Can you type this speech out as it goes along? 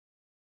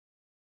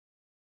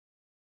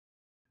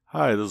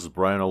Hi, this is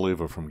Brian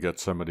Oliva from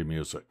Getsemani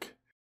Music,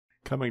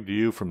 coming to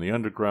you from the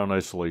underground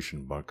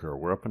isolation bunker,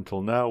 where up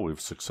until now we've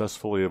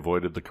successfully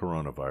avoided the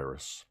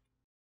coronavirus.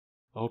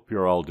 I hope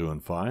you're all doing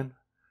fine.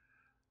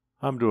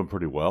 I'm doing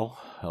pretty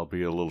well. I'll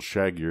be a little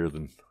shaggier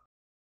than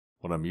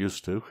what I'm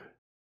used to.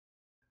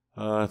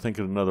 I think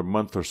in another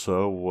month or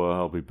so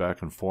I'll be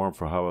back in form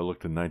for how I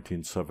looked in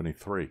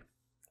 1973.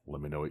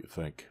 Let me know what you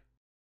think.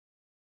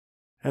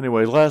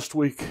 Anyway, last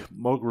week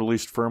Moog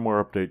released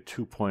Firmware Update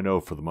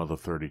 2.0 for the Mother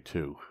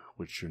 32,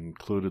 which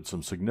included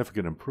some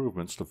significant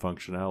improvements to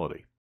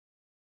functionality.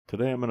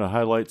 Today I'm going to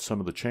highlight some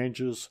of the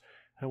changes,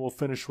 and we'll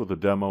finish with a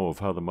demo of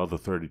how the Mother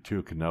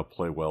 32 can now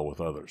play well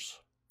with others.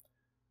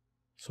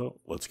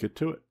 So let's get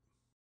to it.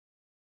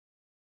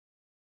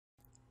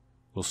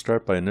 We'll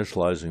start by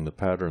initializing the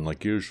pattern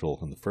like usual,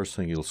 and the first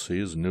thing you'll see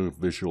is new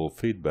visual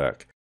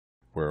feedback,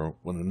 where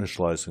when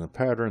initializing the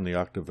pattern, the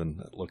octave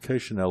and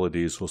location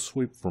LEDs will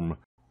sweep from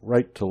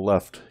right to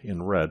left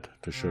in red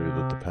to show you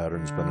that the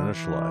pattern's been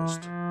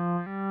initialized.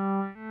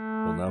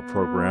 We'll now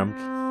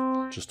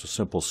program just a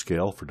simple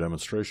scale for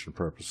demonstration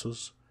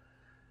purposes.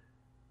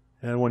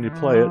 And when you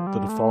play it, the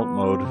default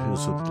mode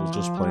is that it'll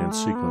just play in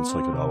sequence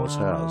like it always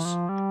has.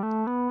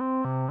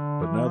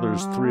 But now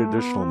there's 3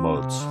 additional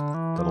modes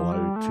that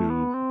allow you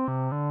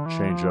to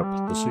change up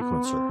the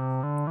sequencer.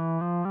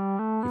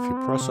 If you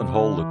press and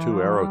hold the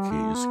 2 arrow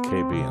keys,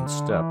 KB and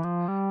step,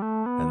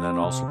 and then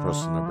also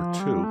press the number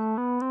 2,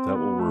 that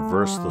will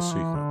reverse the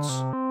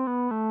sequence.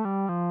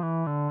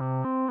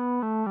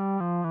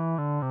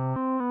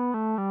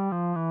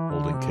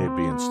 Holding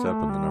KB and step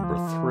and the number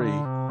 3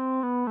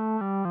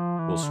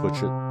 will switch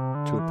it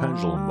to a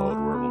pendulum mode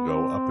where it will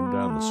go up and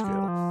down the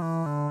scale.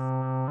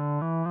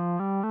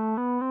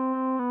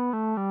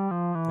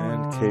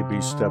 And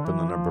KB step and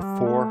the number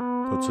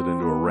 4 puts it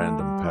into a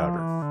random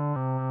pattern.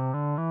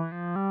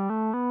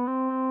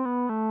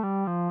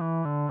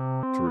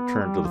 To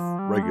return to the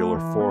regular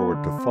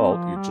forward default,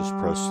 you just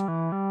press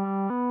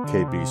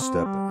KB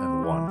step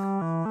and 1.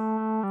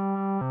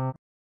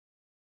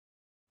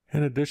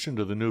 In addition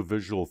to the new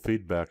visual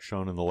feedback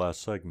shown in the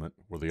last segment,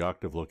 where the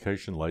octave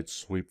location lights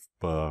sweep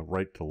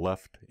right to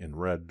left in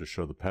red to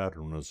show the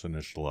pattern was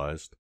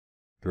initialized,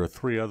 there are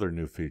 3 other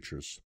new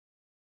features.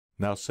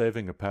 Now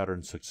saving a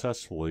pattern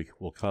successfully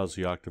will cause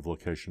the octave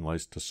location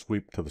lights to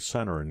sweep to the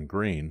center in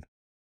green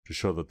to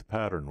show that the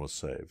pattern was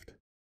saved.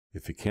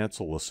 If you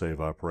cancel the save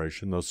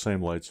operation, those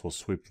same lights will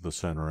sweep to the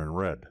center in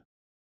red.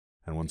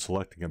 And when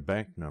selecting a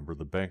bank number,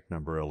 the bank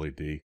number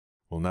LED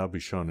will now be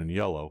shown in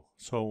yellow,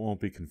 so it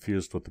won't be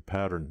confused with the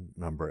pattern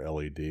number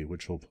LED,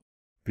 which will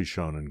be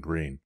shown in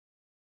green.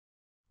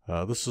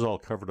 This is all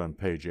covered on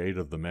page 8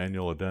 of the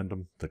manual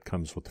addendum that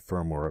comes with the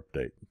firmware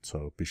update,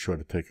 so be sure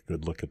to take a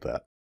good look at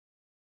that.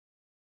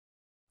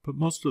 But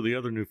most of the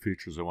other new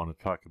features I want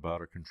to talk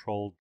about are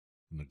controlled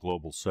in the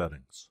global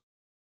settings.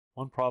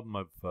 One problem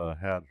I've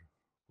had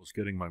was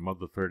getting my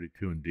Mother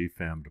 32 and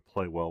DFAM to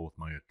play well with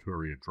my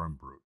Auturia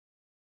Drumbrute.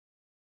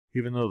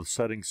 Even though the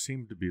settings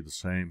seemed to be the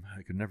same,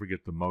 I could never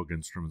get the Moog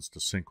instruments to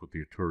sync with the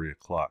Auturia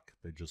clock.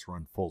 They just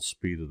run full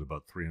speed at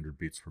about 300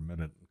 beats per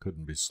minute and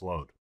couldn't be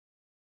slowed.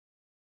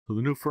 So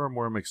the new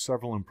firmware makes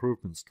several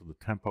improvements to the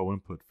tempo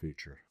input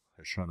feature,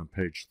 as shown on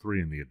page 3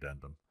 in the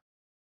addendum.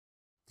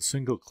 The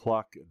single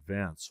clock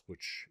advance,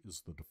 which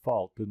is the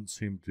default, didn't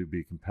seem to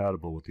be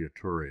compatible with the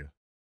Auturia,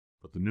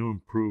 but the new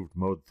improved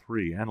Mode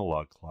 3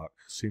 analog clock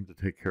seemed to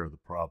take care of the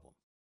problem.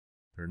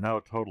 There are now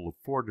a total of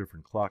 4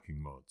 different clocking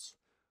modes,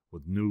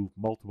 with new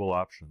multiple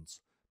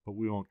options, but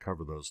we won't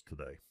cover those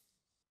today.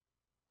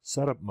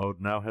 Setup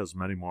mode now has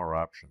many more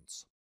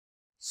options.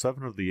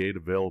 7 of the 8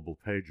 available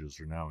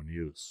pages are now in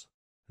use.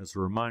 As a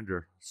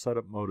reminder,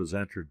 setup mode is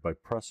entered by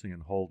pressing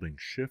and holding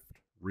Shift,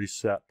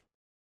 Reset,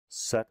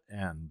 Set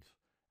End,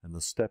 and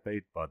the Step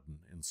 8 button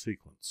in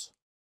sequence.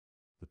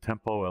 The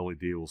tempo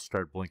LED will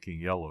start blinking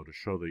yellow to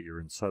show that you're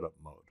in setup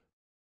mode.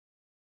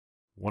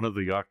 One of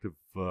the octave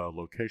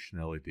location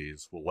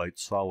LEDs will light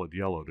solid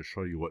yellow to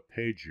show you what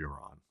page you're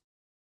on.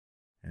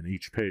 And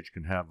each page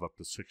can have up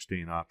to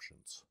 16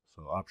 options.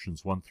 So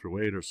options 1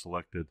 through 8 are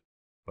selected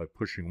by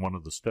pushing one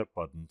of the step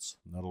buttons,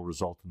 and that'll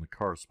result in the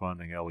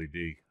corresponding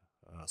LED,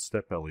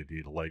 step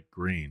LED to light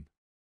green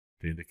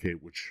to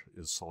indicate which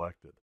is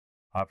selected.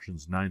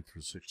 Options 9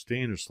 through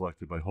 16 are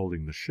selected by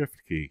holding the Shift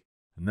key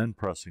and then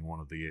pressing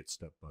one of the 8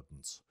 step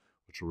buttons,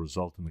 which will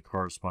result in the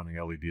corresponding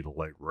LED to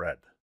light red.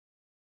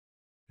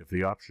 If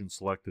the option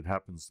selected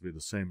happens to be the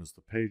same as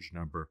the page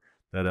number,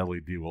 that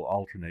LED will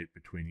alternate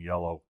between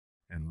yellow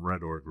and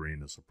red or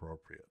green as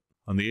appropriate.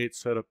 On the 8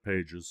 setup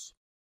pages,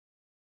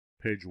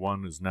 page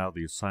 1 is now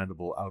the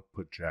assignable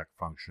output jack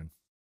function.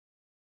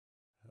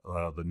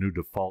 The new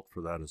default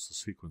for that is the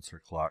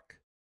sequencer clock.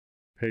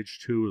 Page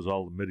 2 is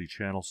all the MIDI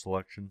channel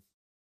selection.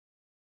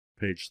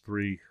 Page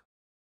 3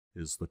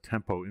 is the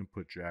tempo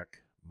input jack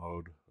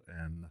mode,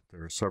 and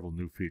there are several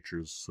new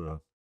features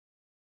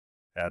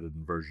added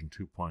in version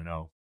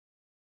 2.0.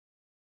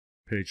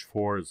 Page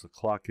 4 is the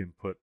clock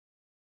input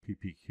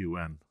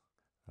PPQN.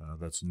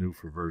 That's new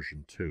for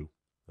version 2.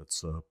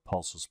 That's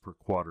pulses per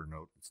quarter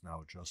note. It's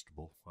now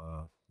adjustable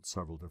in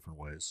several different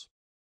ways.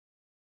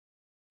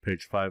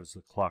 Page 5 is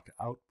the clock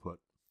output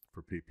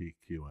for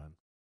PPQN,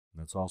 and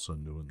that's also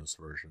new in this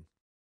version.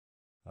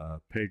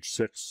 Page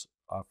 6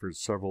 offers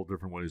several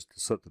different ways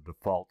to set the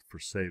default for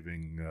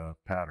saving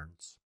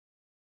patterns.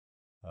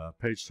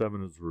 Page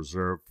 7 is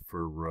reserved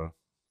for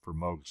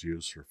Moog's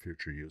use, or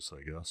future use,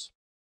 I guess.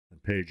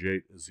 And page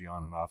 8 is the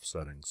on and off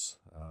settings,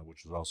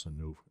 which is also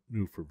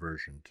new for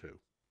version 2.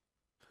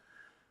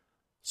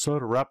 So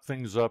to wrap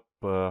things up,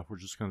 we're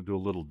just going to do a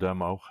little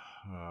demo.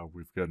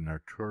 We've got an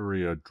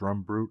Auturia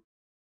Drumbrute.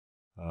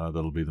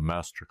 That'll be the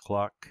master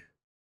clock.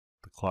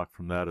 The clock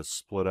from that is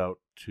split out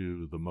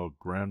to the Moog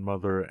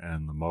Grandmother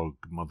and the Moog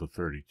Mother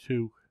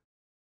 32.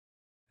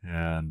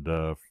 And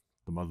the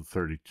Mother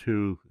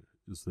 32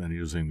 is then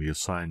using the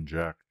assign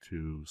jack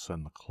to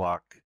send the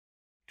clock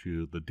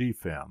to the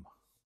DFAM.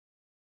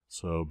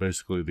 So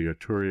basically the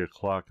Auturia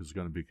clock is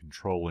going to be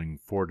controlling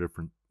 4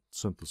 different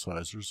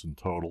synthesizers in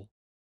total.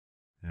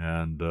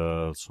 And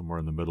somewhere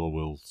in the middle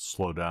we'll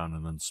slow down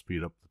and then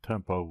speed up the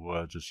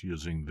tempo just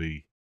using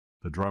the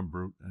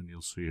Drumbrute, and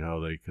you'll see how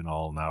they can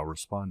all now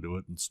respond to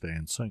it and stay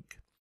in sync.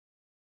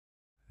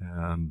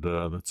 And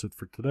that's it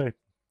for today.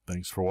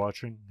 Thanks for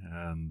watching,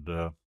 and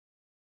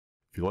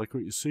if you like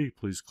what you see,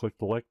 please click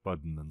the like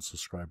button and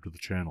subscribe to the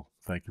channel.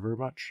 Thank you very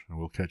much, and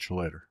we'll catch you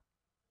later.